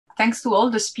thanks to all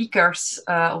the speakers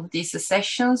of these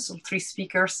sessions. All three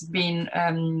speakers have been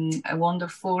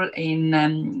wonderful in,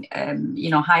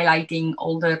 highlighting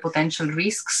all the potential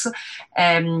risks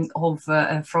of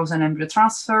frozen embryo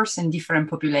transfers in different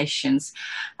populations.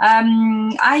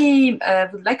 I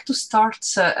would like to start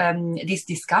this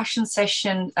discussion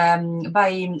session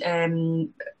by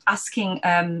asking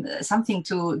something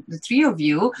to the three of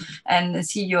you and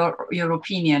see your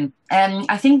opinion.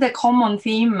 I think the common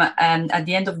theme at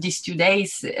the end of these 2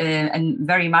 days and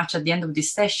very much at the end of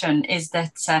this session is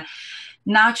that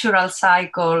natural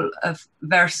cycle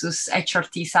versus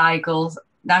HRT cycles,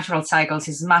 natural cycles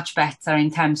is much better in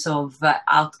terms of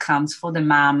outcomes for the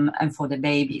mom and for the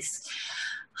babies.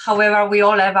 However, we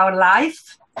all have our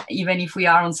life. Even if we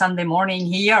are on Sunday morning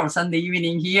here or Sunday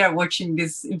evening here watching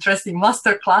this interesting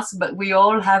masterclass, but we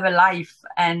all have a life,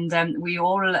 and we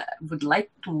all would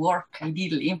like to work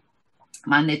ideally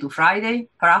Monday to Friday,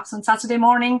 perhaps on Saturday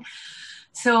morning.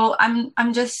 So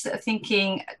I'm just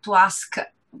thinking to ask,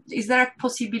 is there a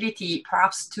possibility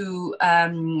perhaps to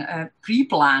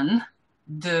pre-plan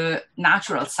the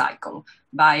natural cycle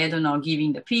by, I don't know,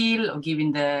 giving the pill or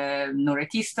giving the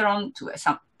norethisterone to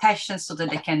some patients so that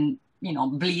they can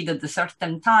bleed at a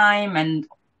certain time, and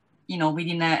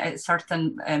within a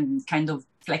certain kind of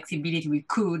flexibility, we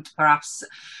could perhaps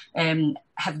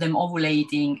have them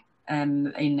ovulating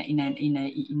in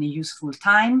a useful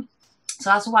time. So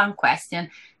that's one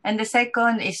question. And the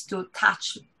second is to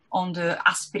touch on the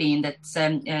aspirin that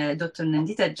Dr.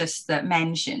 Nandita just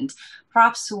mentioned.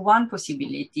 Perhaps one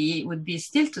possibility would be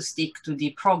still to stick to the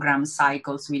program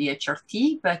cycles with the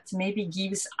HRT, but maybe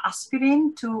gives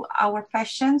aspirin to our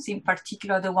patients, in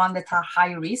particular the ones that are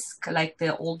high risk, like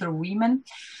the older women.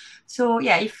 So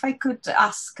yeah, if I could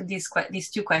ask these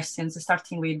two questions,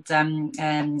 starting with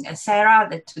Sarah,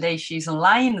 that today she's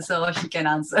online, so she can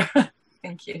answer.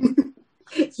 Thank you.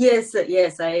 Yes.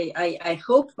 I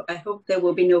hope there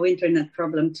will be no internet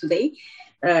problem today,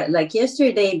 like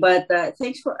yesterday. But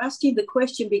thanks for asking the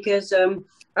question, because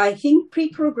I think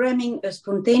pre-programming a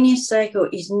spontaneous cycle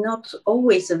is not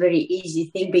always a very easy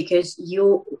thing, because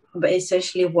you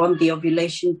essentially want the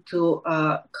ovulation to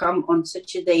come on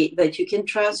such a day that you can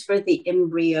transfer the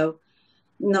embryo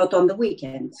not on the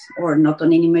weekends or not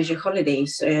on any major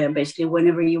holidays, basically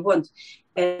whenever you want.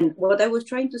 And what I was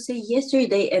trying to say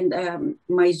yesterday, and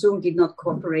my Zoom did not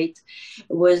cooperate,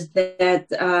 was that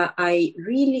I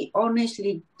really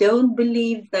honestly don't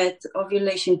believe that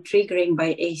ovulation triggering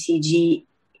by ACG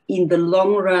in the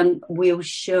long run will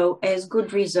show as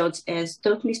good results as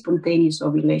totally spontaneous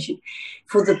ovulation,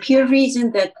 for the pure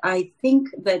reason that I think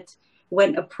that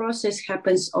when a process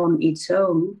happens on its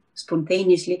own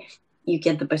spontaneously, you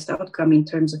get the best outcome in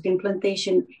terms of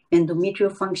implantation,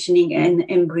 endometrial functioning, and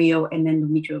embryo and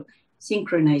endometrial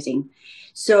synchronizing.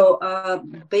 So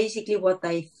basically what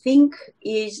I think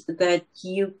is that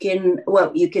you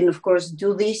can of course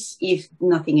do this if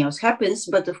nothing else happens,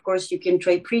 but of course you can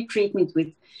try pre-treatment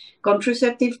with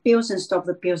contraceptive pills and stop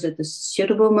the pills at a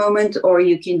suitable moment, or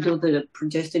you can do the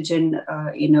progestogen,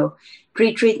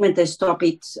 pre-treatment and stop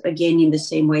it again in the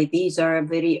same way. These are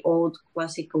very old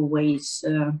classical ways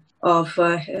of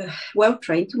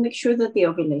trying to make sure that the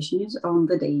ovulation is on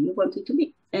the day you want it to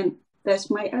be. And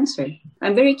that's my answer.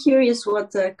 I'm very curious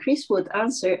what Chris would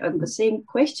answer on the same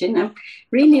question. I'm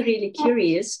really, really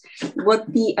curious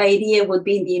what the idea would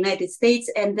be in the United States,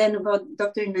 and then about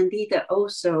Dr. Nandita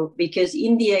also, because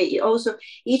India also,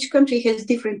 each country has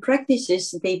different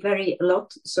practices. They vary a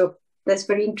lot. So that's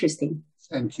very interesting.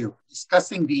 Thank you.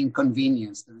 Discussing the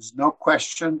inconvenience, there's no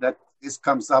question that this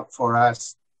comes up for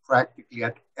us practically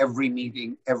at every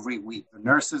meeting, every week. The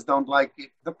nurses don't like it.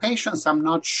 The patients, I'm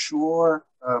not sure,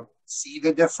 see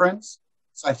the difference.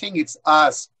 So I think it's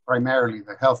us, primarily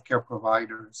the healthcare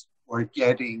providers, who are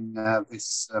getting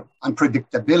this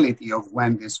unpredictability of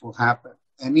when this will happen.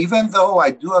 And even though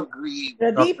I do agree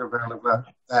with Dr. Veleva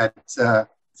that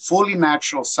fully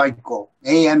natural cycle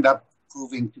may end up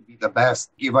proving to be the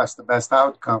best, give us the best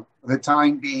outcome, for the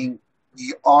time being,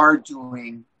 we are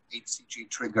doing HCG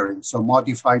triggering, so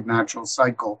modified natural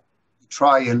cycle, to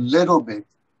try a little bit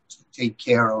to take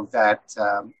care of that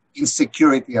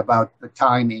insecurity about the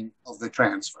timing of the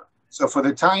transfer. So for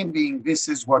the time being, this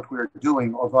is what we're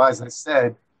doing. Although, as I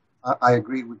said, I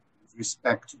agree with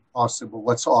respect to possible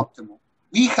what's optimal.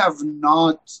 We have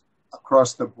not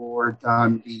across the board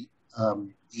done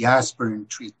the aspirin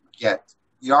treatment yet.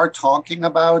 We are talking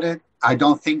about it. I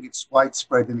don't think it's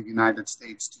widespread in the United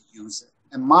States to use it.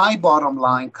 And my bottom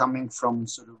line, coming from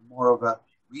sort of more of a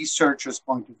researcher's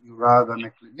point of view rather than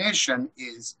a clinician,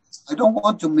 is I don't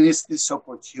want to miss this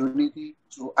opportunity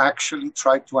to actually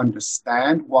try to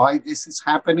understand why this is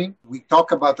happening. We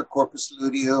talk about the corpus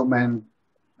luteum and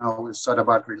we thought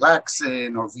about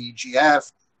relaxin or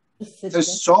VGF.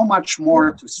 There's so much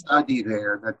more to study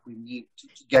there that we need to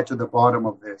get to the bottom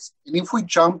of this. And if we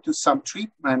jump to some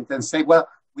treatment and say, well,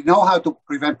 we know how to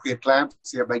prevent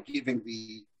preeclampsia by giving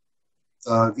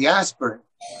the aspirin,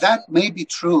 that may be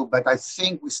true, but I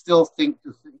think we still we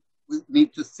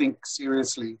need to think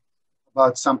seriously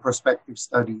about some prospective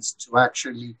studies to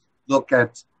actually look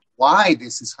at why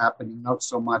this is happening, not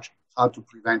so much how to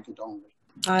prevent it only.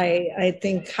 I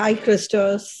think, hi,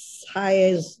 Christos.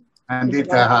 Hi,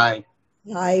 Nandita, hi.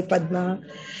 Hi, Padma.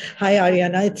 Hi,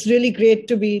 Arianna. It's really great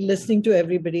to be listening to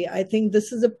everybody. I think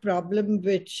this is a problem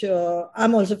which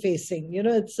I'm also facing.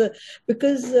 It's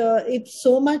because it's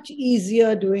so much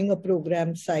easier doing a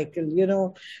program cycle.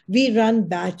 We run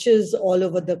batches all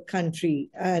over the country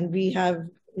and we have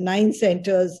 9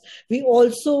 centers. We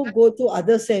also go to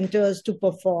other centers to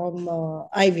perform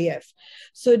IVF.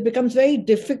 So it becomes very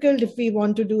difficult if we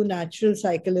want to do natural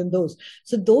cycle in those.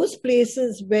 So those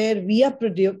places where we are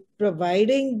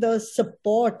providing the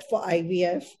support for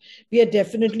IVF, we are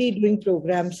definitely doing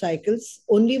program cycles.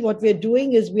 Only what we're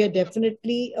doing is we are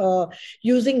definitely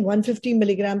using 150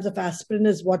 milligrams of aspirin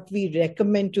is what we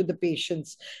recommend to the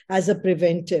patients as a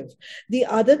preventive. The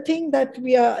other thing that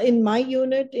we are in my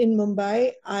unit in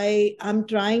Mumbai, I am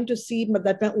trying to see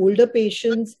that my older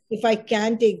patients, if I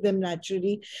can take them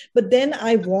naturally, but then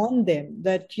I warn them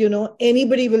that,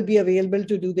 anybody will be available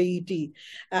to do the ET.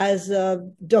 As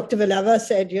Dr. Veleva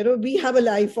said, we have a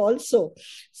life also.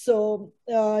 So,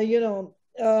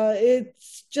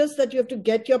 it's just that you have to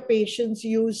get your patients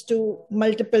used to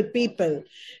multiple people.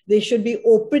 They should be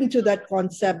open to that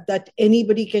concept that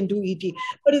anybody can do ET,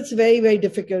 but it's very, very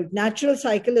difficult. Natural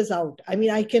cycle is out. I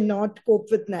mean, I cannot cope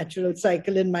with natural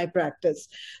cycle in my practice.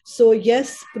 So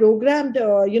yes, programmed,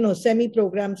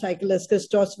 semi-programmed cycle as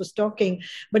Christos was talking,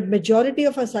 but majority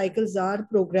of our cycles are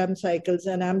programmed cycles.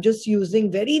 And I'm just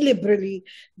using very liberally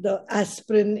the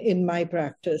aspirin in my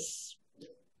practice.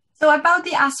 So about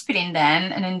the aspirin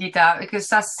then, Nandita, because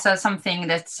that's something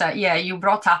that, you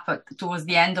brought up towards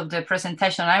the end of the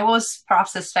presentation. I was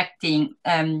perhaps expecting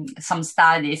some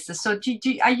studies. So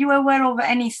are you aware of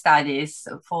any studies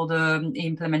for the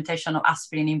implementation of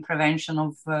aspirin in prevention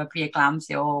of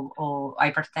preeclampsia or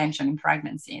hypertension in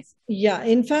pregnancies? Yeah,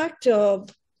 in fact,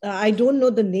 I don't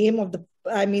know the name of the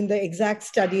exact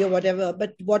study or whatever,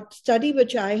 but what study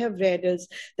which I have read is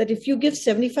that if you give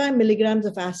 75 milligrams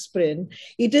of aspirin,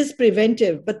 it is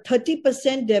preventive, but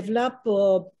 30% develop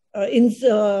I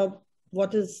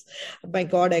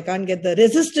can't get the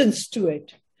resistance to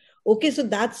it. Okay, so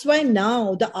that's why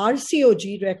now the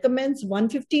RCOG recommends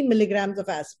 150 milligrams of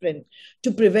aspirin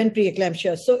to prevent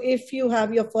preeclampsia. So if you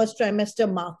have your first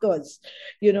trimester markers,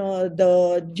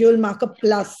 the dual marker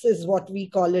plus is what we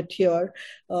call it here,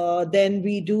 then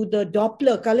we do the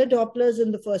color Dopplers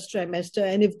in the first trimester.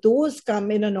 And if those come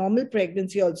in a normal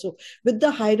pregnancy also, with the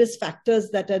high risk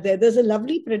factors that are there, there's a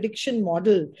lovely prediction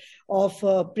model of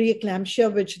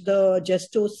preeclampsia, which the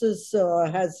Gestosis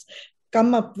has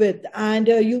come up with. And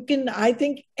I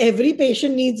think every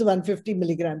patient needs 150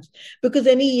 milligrams because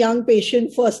any young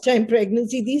patient, first time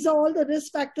pregnancy, these are all the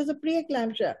risk factors of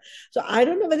preeclampsia. So I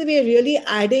don't know whether we are really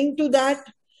adding to that.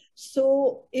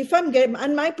 So if I'm getting,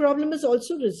 and my problem is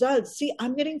also results. See,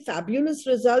 I'm getting fabulous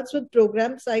results with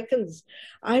program cycles.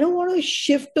 I don't want to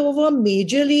shift over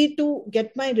majorly to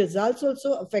get my results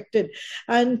also affected.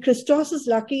 And Christos is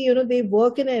lucky, they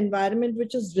work in an environment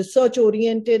which is research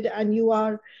oriented and you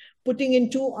are putting in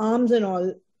 2 arms and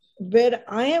all. Where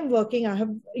I am working,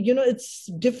 it's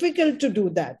difficult to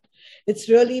do that. It's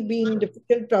really been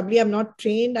difficult. Probably I'm not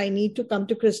trained. I need to come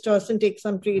to Christos and take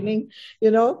some training,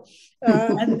 really,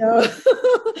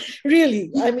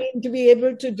 to be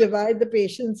able to divide the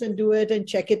patients and do it and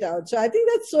check it out. So I think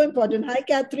that's so important. Hi,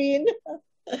 Catherine.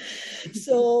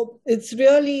 So it's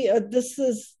really, this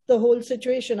is the whole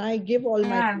situation. I give all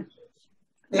my...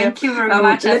 Thank you very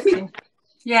much. Sarah,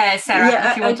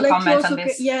 if you want to comment on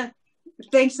this.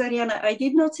 Thanks, Arianna. I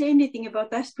did not say anything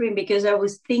about aspirin because I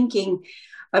was thinking,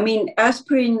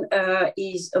 aspirin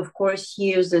is, of course,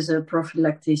 used as a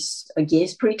prophylaxis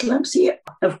against preeclampsia,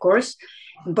 of course.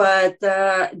 But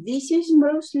this is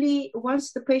mostly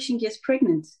once the patient gets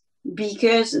pregnant,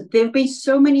 because there have been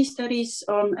so many studies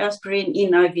on aspirin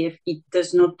in IVF, it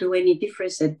does not do any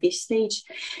difference at this stage.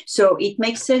 So it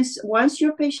makes sense once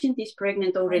your patient is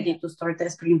pregnant already to start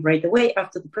aspirin right away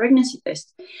after the pregnancy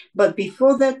test. But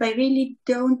before that, I really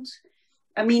don't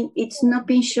I mean, it's not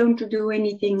been shown to do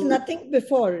anything. It's nothing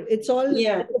before. It's all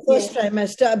the first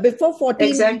trimester. Before 14,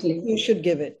 exactly. You should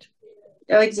give it.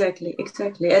 Oh, exactly.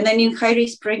 And then in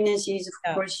high-risk pregnancies,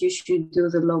 of course, you should do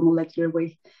the low molecular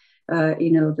weight,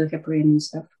 the heparin and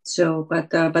stuff. So, but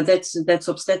that's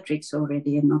obstetrics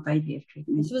already and not IVF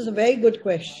treatment. This was a very good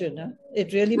question. Huh?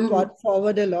 It really brought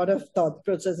forward a lot of thought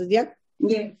processes. Yeah.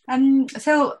 Yeah.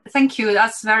 So thank you.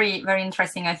 That's very, very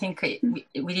interesting. I think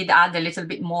we did add a little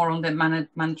bit more on the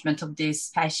management of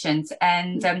these patients.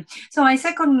 And so my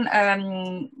second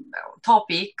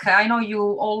topic, I know you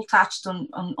all touched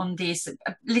on this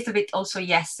a little bit also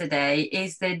yesterday,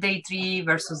 is the day 3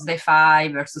 versus day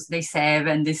 5 versus day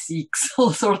 7, day 6,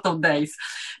 all sort of days.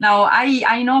 Now,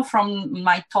 I know from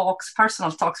my personal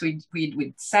talks with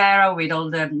Sarah, with all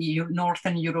the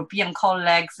Northern European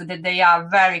colleagues, that they are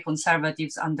very conservative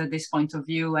under this point of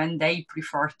view, and they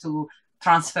prefer to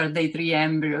transfer day 3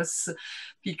 embryos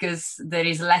because there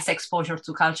is less exposure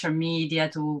to culture media,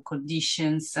 to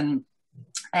conditions, and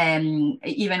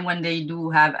even when they do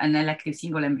have an elective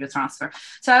single embryo transfer.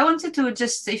 So I wanted to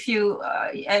just, if you,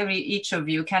 each of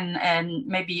you can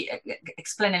maybe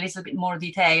explain a little bit more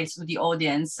details to the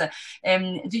audience.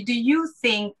 Do you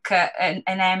think an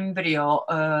embryo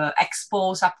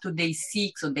exposed up to day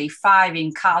 6 or day 5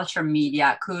 in culture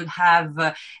media could have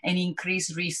an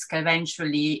increased risk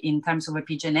eventually in terms of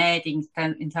epigenetics,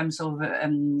 in terms of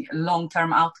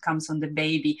long-term outcomes on the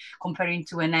baby, comparing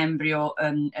to an embryo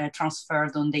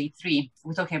transferred on day 3?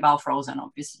 We're talking about frozen,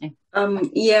 obviously.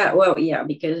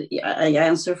 Because I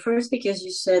answer first because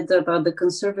you said about the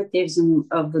conservatism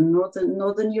of the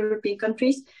northern European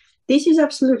countries. This is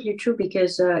absolutely true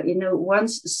because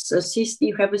once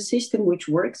you have a system which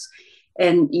works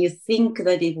and you think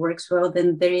that it works well,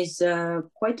 then there is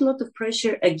quite a lot of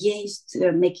pressure against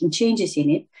making changes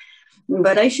in it.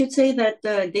 But I should say that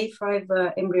day 5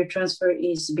 embryo transfer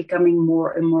is becoming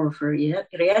more and more of a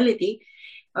reality.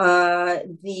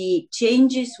 The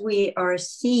changes we are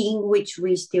seeing, which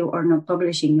we still are not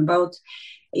publishing about,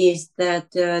 is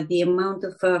that the amount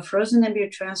of frozen embryo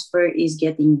transfer is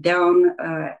getting down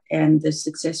and the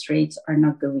success rates are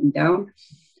not going down.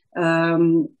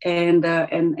 And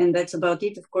that's about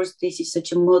it. Of course, this is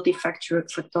such a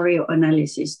multifactorial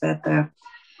analysis that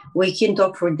we can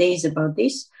talk for days about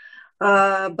this.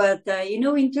 But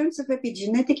in terms of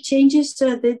epigenetic changes,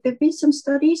 there have been some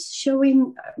studies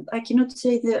showing, I cannot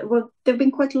say that, well, there have been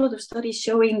quite a lot of studies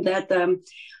showing that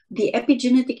the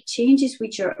epigenetic changes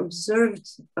which are observed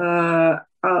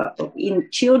in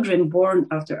children born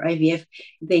after IVF,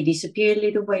 they disappear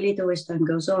little by little as time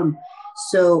goes on.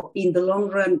 So in the long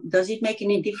run, does it make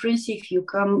any difference if you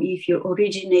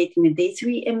originate in a day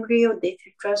 3 embryo, day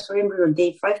 3 transfer embryo, or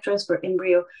day 5 transfer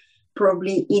embryo?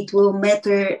 Probably it will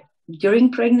matter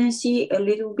during pregnancy a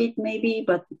little bit maybe,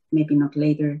 but maybe not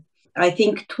later. I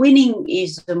think twinning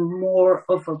is more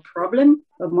of a problem,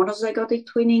 of monozygotic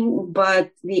twinning,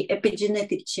 but the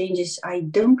epigenetic changes, I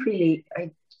don't really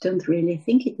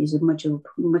think it is much of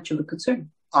a concern.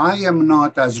 I am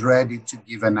not as ready to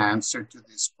give an answer to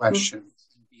this question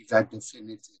and be that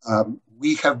definitive.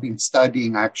 We have been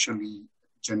studying actually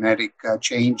genetic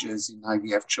changes in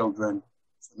IVF children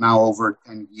for now over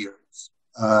 10 years.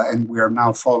 And we are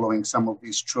now following some of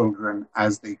these children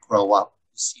as they grow up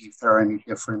to see if there are any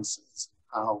differences in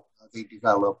how they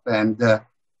develop. And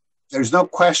there's no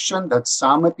question that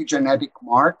some epigenetic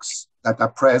marks that are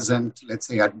present, let's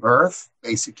say at birth,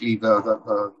 basically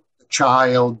the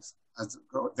child, as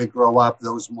they grow up,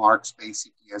 those marks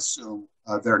basically assume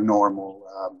their normal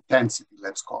density,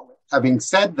 let's call it. Having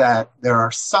said that, there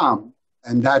are some,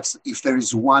 and that's, if there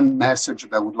is one message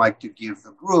that I would like to give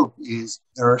the group, is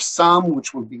there are some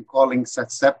which we've been calling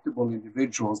susceptible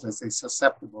individuals, let's say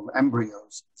susceptible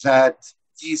embryos, that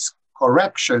this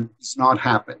correction is not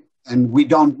happening. And we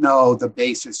don't know the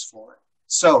basis for it.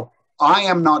 So I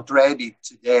am not ready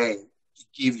today to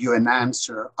give you an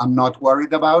answer. I'm not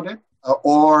worried about it,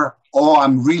 or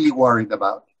I'm really worried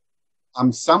about it.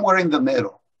 I'm somewhere in the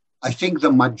middle. I think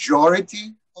the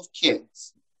majority of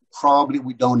kids, probably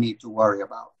we don't need to worry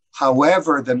about.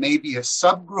 However, there may be a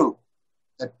subgroup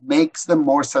that makes them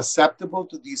more susceptible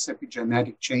to these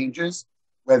epigenetic changes,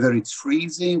 whether it's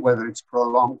freezing, whether it's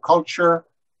prolonged culture,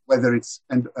 whether it's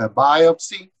a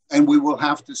biopsy, and we will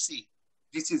have to see.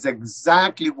 This is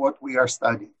exactly what we are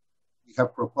studying. We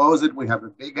have proposed it, we have a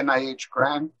big NIH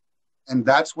grant, and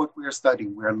that's what we are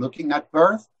studying. We are looking at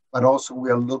birth, but also we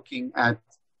are looking at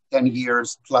 10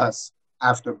 years plus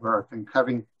after birth. And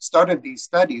having started these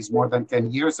studies more than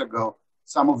 10 years ago,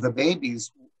 some of the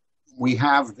babies, we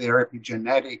have their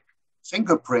epigenetic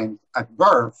fingerprint at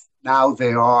birth. Now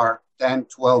they are 10,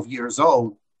 12 years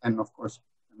old. And of course,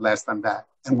 less than that.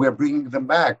 And we're bringing them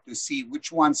back to see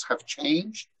which ones have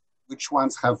changed, which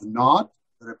ones have not,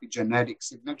 their epigenetic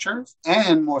signatures,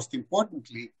 and most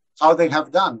importantly, how they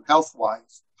have done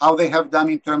health-wise, how they have done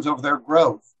in terms of their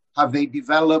growth. Have they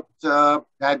developed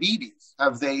diabetes?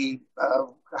 Have they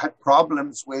had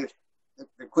problems with,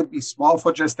 they could be small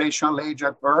for gestational age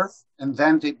at birth, and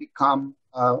then they become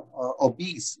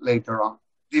obese later on.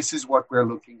 This is what we're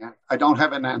looking at. I don't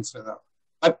have an answer, though.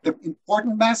 But the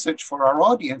important message for our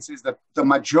audience is that the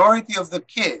majority of the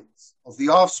kids, of the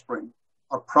offspring,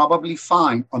 are probably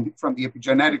fine from the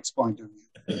epigenetics point of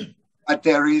view. But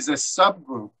there is a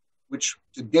subgroup which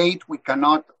to date we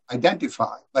cannot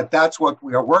identify. But that's what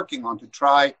we are working on, to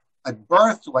try at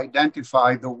birth to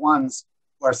identify the ones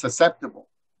who are susceptible.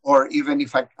 Or even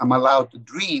if I'm allowed to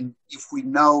dream, if we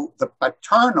know the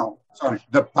parental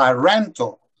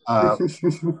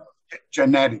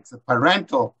genetics, the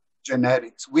parental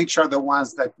genetics, which are the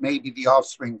ones that maybe the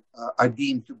offspring are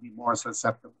deemed to be more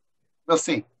susceptible. We'll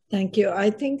see. Thank you. I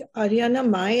think, Arianna,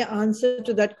 my answer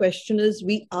to that question is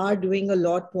we are doing a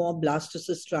lot more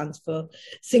blastocyst transfer,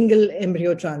 single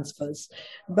embryo transfers.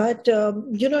 But,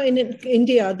 in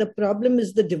India, the problem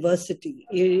is the diversity.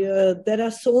 There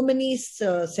are so many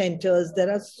centers,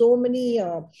 there are so many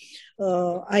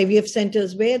IVF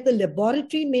centers where the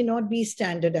laboratory may not be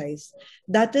standardized.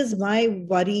 That is my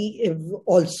worry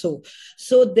also.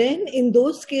 So then in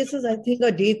those cases, I think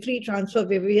a day 3 transfer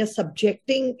where we are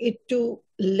subjecting it to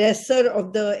lesser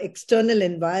of the external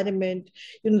environment,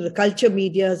 the culture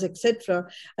medias, etc.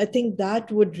 I think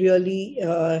that would really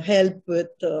help with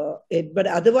it. But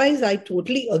otherwise, I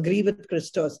totally agree with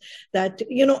Christos that,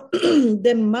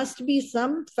 there must be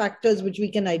some factors which we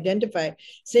can identify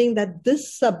saying that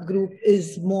this subgroup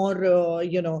is more,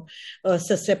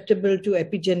 susceptible to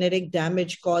epigenetic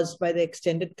damage caused by the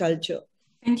extended culture.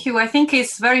 Thank you. I think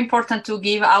it's very important to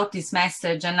give out this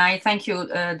message, and I thank you,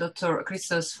 Dr.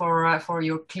 Christos, for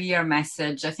your clear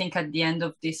message. I think at the end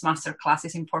of this masterclass,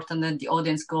 it's important that the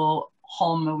audience go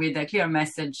home with a clear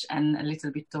message and a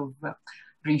little bit of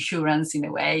reassurance in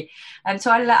a way. And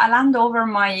so I'll hand over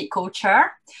my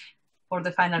co-chair for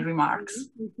the final remarks.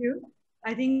 Thank you.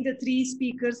 I think the 3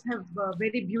 speakers have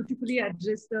very beautifully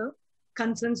addressed the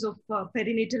concerns of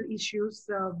perinatal issues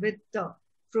with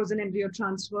frozen embryo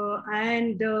transfer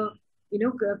and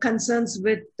concerns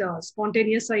with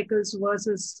spontaneous cycles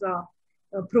versus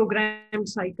programmed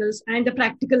cycles, and the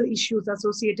practical issues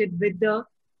associated with the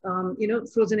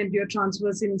frozen embryo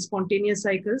transfers in spontaneous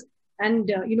cycles.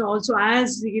 And also,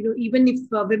 as even if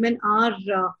women are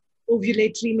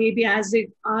ovulatory, maybe as they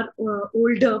are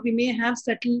older, we may have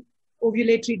subtle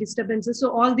ovulatory disturbances.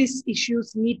 So all these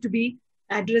issues need to be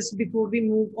addressed before we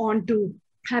move on to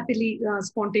happily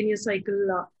spontaneous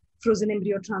cycle frozen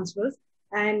embryo transfers.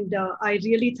 And I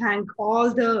really thank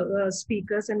all the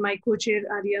speakers and my co-chair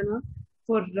Arianna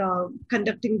for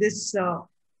conducting this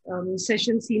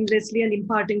session seamlessly and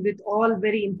imparting with all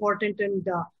very important and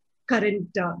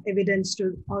current evidence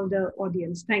to all the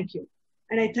audience. Thank you.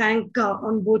 And I thank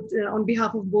on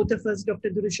behalf of both of us, Dr.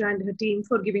 Duru and her team,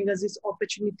 for giving us this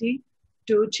opportunity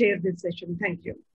to chair this session. Thank you.